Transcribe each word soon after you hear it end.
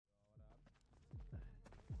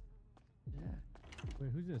Wait,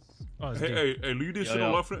 who's this? Oh, Hey, leave this shit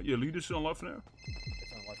on live for now. Yeah, leave this shit on live for now.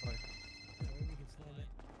 It's on Wi-Fi.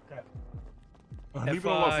 Leave it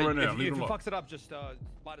on live for right now. If it fucks it up, just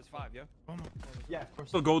spot is 5, yeah? Yeah, of course.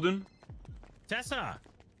 So golden. Tessa.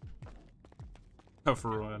 Oh,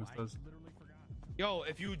 for real, Anastasia. Yo,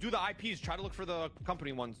 if you do the IPs, try to look for the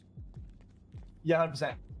company ones. Yeah,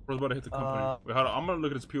 100%. Bro's about to hit the company. Wait, hold on. I'm gonna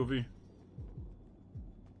look at his POV.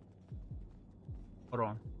 Hold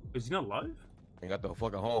on. Is he not live? They got the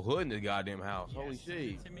fucking whole hood in this goddamn house. Holy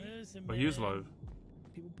shit. But he is live.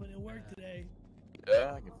 People put in work today.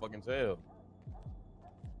 Yeah, I can fucking tell.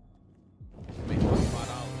 Make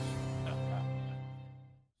 $5.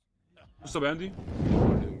 What's up, Andy?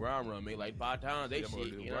 Doing ground run, make like 5 times they shit.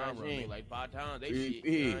 You know what I'm saying? Like 5 times they shit.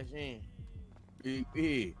 You know what I'm saying?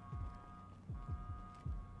 Big.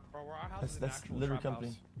 Bro, where our house is an That's actual literally trap company.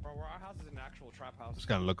 house. Bro, where our house is an actual trap house. Just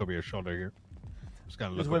gotta look over your shoulder here. Just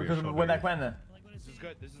gotta look Just over your shoulder. way back when then. This is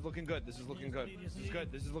good. This is looking good. This is looking good. This is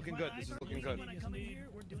good. This is looking good. This is looking good.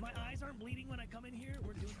 If my eyes aren't bleeding when I come in here,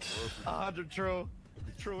 we're doing 100 true.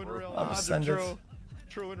 True and real. I'll 100 send it. true.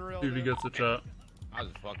 True and real. See if he gets the chat. I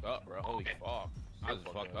just fucked up, bro. Holy fuck. I just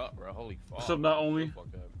fucked up, bro. Holy fuck. What's up, not only?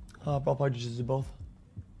 Bro, probably just do both.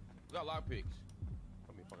 We got lock picks.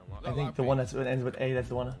 I think the one that ends with A, that's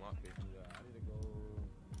the one.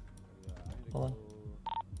 Hold on.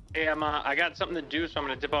 Hey, I got something to do, so I'm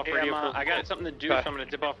gonna dip off radio for a bit. I got something to do, so I'm gonna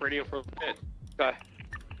dip off radio for a bit. Okay.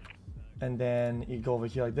 And then you go over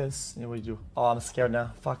here like this. And what do you do? Oh, I'm scared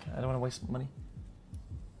now. Fuck, I don't want to waste money.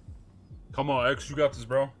 Come on, X, you got this,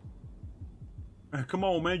 bro. Come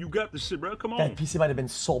on, man, you got this shit, bro. Come on. That PC might have been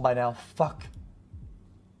sold by now. Fuck.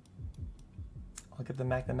 I'll get the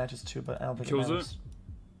Mac that matches too, but I don't think Kills it matters.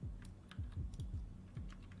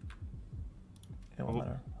 It won't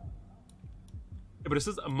matter. Yeah, but it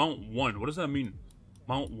says amount 1. What does that mean?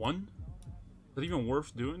 Mount 1? Is that even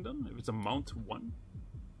worth doing then? If it's amount 1?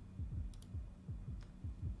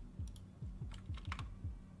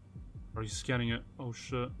 Are you scanning it? Oh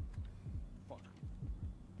shit. Fuck.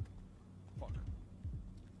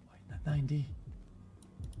 90.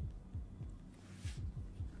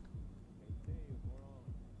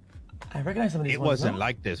 I recognize some of these It ones, wasn't no?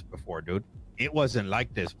 like this before, dude. It wasn't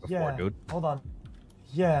like this before, Yeah, dude. hold on.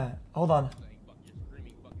 Yeah, hold on.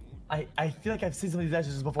 I feel like I've seen some of these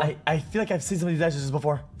addresses before. I feel like I've seen some of these addresses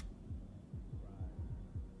before.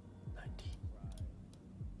 90.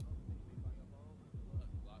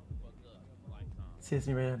 See this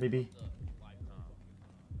me right here, baby.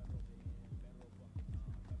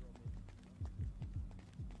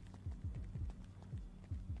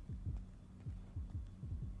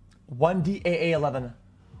 One DAA11.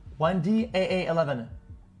 1DAA11.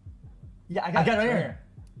 Yeah, I got it right here.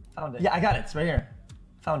 Found it. Yeah, I got it. It's right here.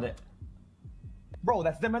 Found it. Bro,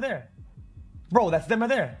 that's them right there. Bro, that's them right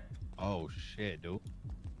there. Oh shit, dude.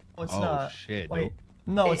 Oh, it's Oh not. shit, Wait. dude.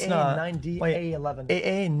 No, it's not. 9DA11.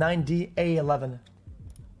 AA9DA11.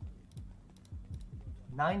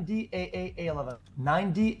 9DAA11.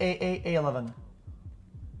 9DAA11. I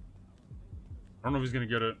don't know if he's gonna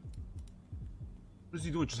get it. What is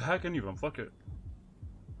he doing? Just hack any of them. Fuck it.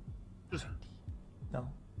 Just. No.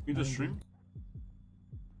 You just stream?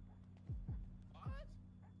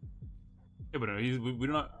 Yeah, but we do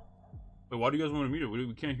not. Wait, why do you guys want to mute it?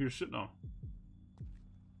 We can't hear shit now.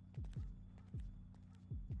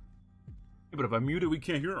 Yeah, but if I mute it, we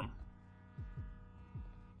can't hear him.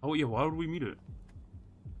 Oh yeah, why would we mute it?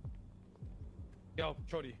 Yo,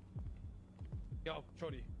 Chody. Yo,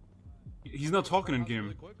 Chody. He's not talking in game.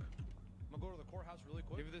 Really quick. I'm gonna go to the courthouse really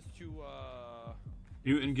quick. Give this to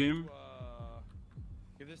You in game?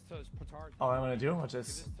 Give this to Petard. Oh, I'm gonna do? Watch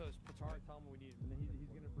this. Give this to Petard. Tell him what we need. And then he's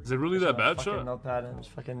gonna bring. Is it really that bad, fucking shot? notepad and just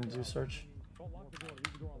fucking do search. Don't lock the door.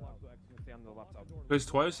 Leave the door unlocked so X can stay on the laptop. Plays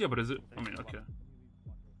twice? Yeah, but is it? I mean, okay.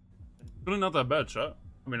 Really not that bad, shot.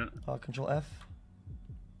 I mean, Control F.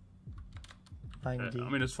 90. I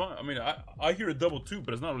mean, it's fine. I mean, I hear a double too,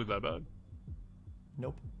 but it's not really that bad.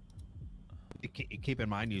 Nope. Keep in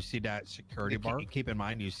mind, you see that security bar. Keep in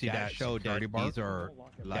mind, you see that show that these are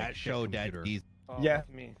that show that these. Yeah. That's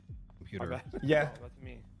me. Computer. My bad. Yeah. Oh, that's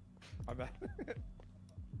me. My bad.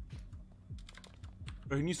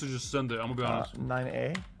 He needs to just send it. I'm gonna be honest.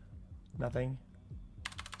 9A. Nothing.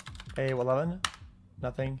 A11.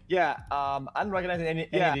 Nothing. Yeah. I'm not recognizing any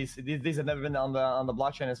of these. These have never been on the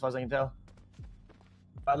blockchain as far as I can tell.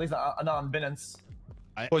 At least not on Binance.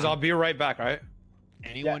 Boys, I'll be right back. All right.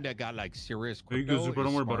 Anyone that got like serious There you crypto go, Zupa,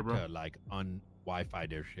 don't worry about it, smart bro. to, like Wi-Fi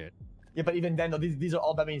their shit. Yeah, but even then, though, these are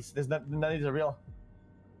all dummies. None of these are real.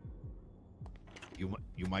 You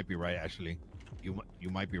might be right, actually. You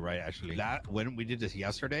might be right, actually. That when we did this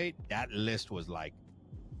yesterday, that list was like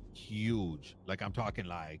huge. Like I'm talking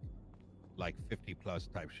like 50 plus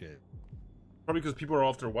type shit. Probably because people are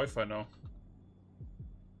off their Wi-Fi now.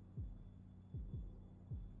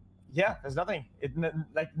 Yeah, there's nothing.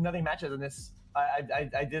 Like nothing matches in this.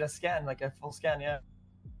 I did a scan, like a full scan, yeah.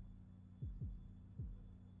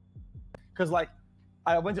 Because like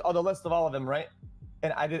I went to the list of all of them, right?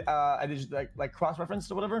 And I did just like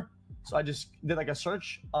cross-referenced or whatever. So I just did like a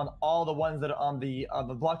search on all the ones that are on the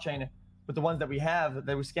blockchain with the ones that we have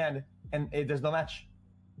that we scanned, and there's no match.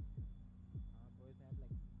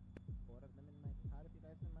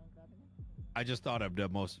 I just thought of the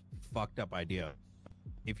most fucked up idea.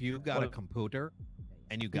 If you got a computer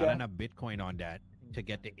and you got enough Bitcoin on that to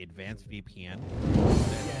get the advanced VPN, VPN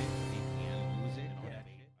use it on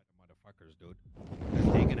motherfuckers, dude.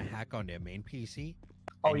 Because they're gonna hack on their main PC.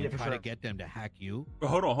 Oh, and yeah, you for try to sure. get them to hack you. But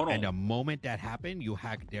hold on. And the moment that happened, you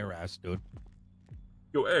hack their ass, dude.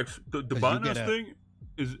 Yo, X, the Binance thing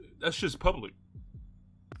that's just public.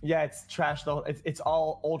 Yeah, it's trash though. It's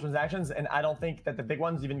all old transactions, and I don't think that the big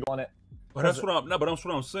ones even go on it. But that's what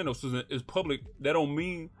I'm saying though. So it's public. That don't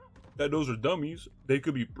mean that those are dummies. They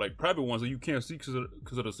could be like private ones that you can't see because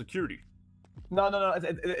of the security. No.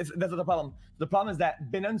 That's not the problem. The problem is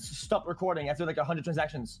that Binance stopped recording after like 100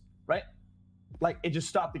 transactions, right? Like it just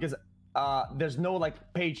stopped because there's no like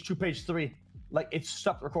page 2, page 3. Like it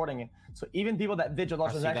stopped recording it. So even people that did a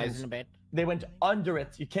lot of transactions, they went under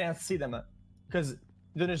it. You can't see them because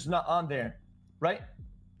they're just not on there, right?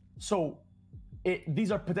 So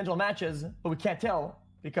these are potential matches, but we can't tell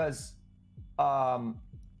because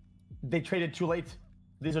they traded too late.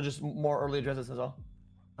 These are just more early addresses as well.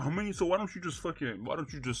 I mean, so why don't you just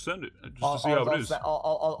send it just to see how it is?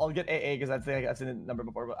 I'll get AA because I've seen the number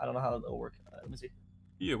before, but I don't know how it'll work. Let me see.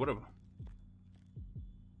 Yeah, whatever.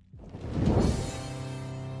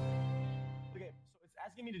 Okay, so it's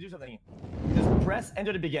asking me to do something. Just press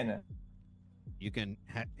enter to begin. You can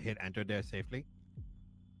hit enter there safely.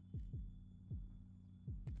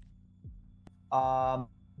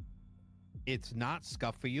 It's not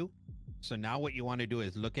scuff for you. So now what you want to do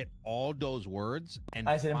is look at all those words and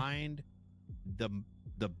find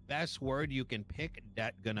the best word you can pick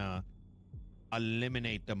that gonna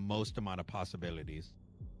eliminate the most amount of possibilities.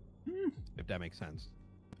 If that makes sense.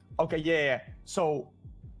 Okay, yeah. So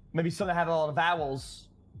maybe some that have a lot of vowels,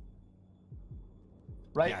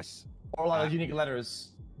 right? Yes. Or a lot of unique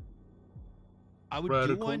letters. I would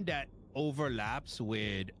do one that overlaps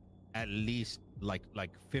with at least like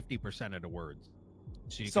 50% of the words.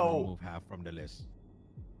 So you can remove half from the list.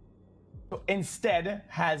 So instead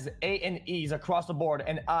has A and E's across the board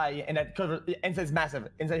and I, and that instead is massive.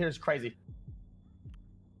 Instead here is crazy.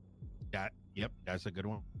 Yep, that's a good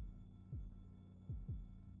one.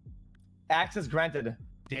 Access granted.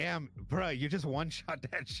 Damn, bro, you just one-shot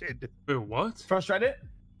that shit. Wait, what? First read it?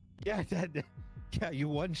 Yeah, you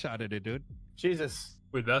one-shotted it, dude. Jesus.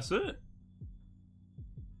 Wait, that's it?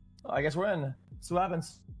 I guess we're in. See what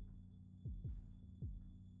happens.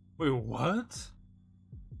 Wait, what?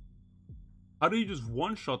 How do you just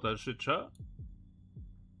one-shot that shit, chat?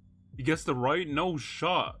 He gets the right no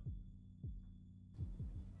shot.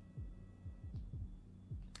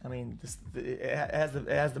 I mean, it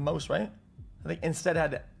has the most, right? I think instead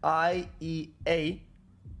had I, E, A,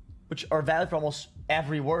 which are valid for almost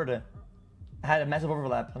every word. Had a massive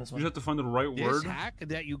overlap on this one. You just have to find the right word. This hack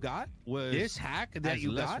that you got was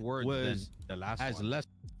the last one. Less.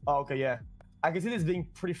 Oh, okay, yeah. I can see this being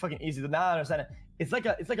pretty fucking easy. Now I understand it. It's like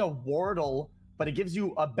a Wordle, but it gives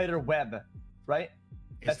you a better web, right?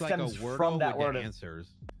 It's that like stems a Wordle from that with word.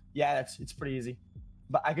 Answers. Yeah, it's pretty easy.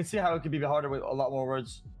 But I can see how it could be harder with a lot more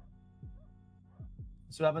words.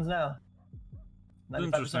 Let's see what happens now. 95%.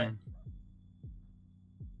 Interesting.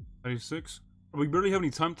 96? We barely have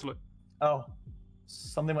any time to like. Oh,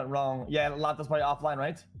 something went wrong. Yeah, Lanta's probably offline,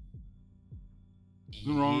 right?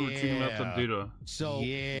 Wrong retrieving laptop data. So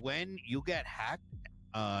when you get hacked,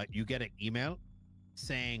 you get an email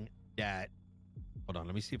saying that. Hold on,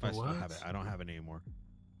 let me see if I still have it. I don't have it anymore.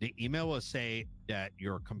 The email will say that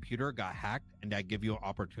your computer got hacked, and that give you an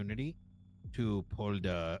opportunity to pull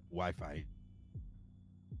the Wi-Fi.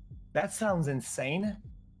 That sounds insane.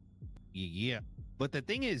 Yeah. But the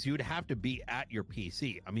thing is, you'd have to be at your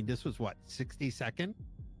PC. I mean, this was what, 60-second?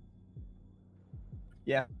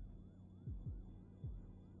 Yeah.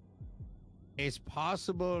 It's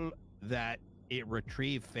possible that it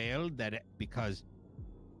failed because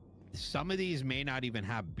some of these may not even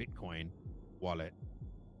have Bitcoin wallet.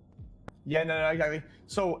 Yeah, no, exactly.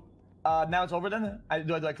 So now it's over then?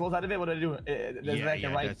 Do I close out of it? What do I do?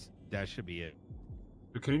 That should be it.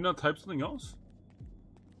 Can you not type something else?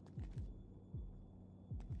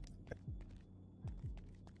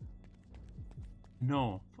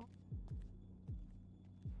 No.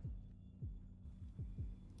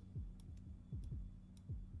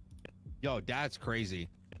 Yo, that's crazy.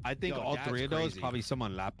 I think all three of those probably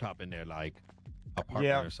someone laptop in their like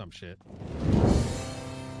apartment or some shit.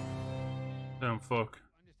 Damn fuck.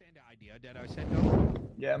 Understand the idea that I said though?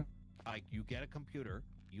 Yeah. Like you get a computer,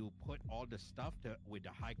 you put all the stuff with the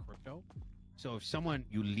high crypto. So if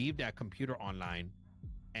you leave that computer online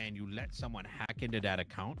and you let someone hack into that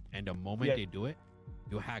account, and the moment they do it,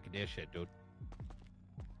 you hack their shit, dude.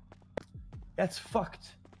 That's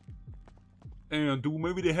fucked. Damn, dude,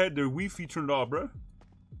 maybe they had their Wi-Fi turned off, bro.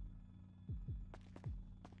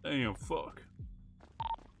 Damn, fuck.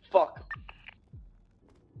 Fuck.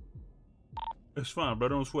 It's fine, bro.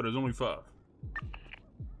 Don't sweat. It's only 5.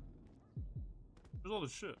 There's all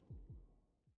this shit.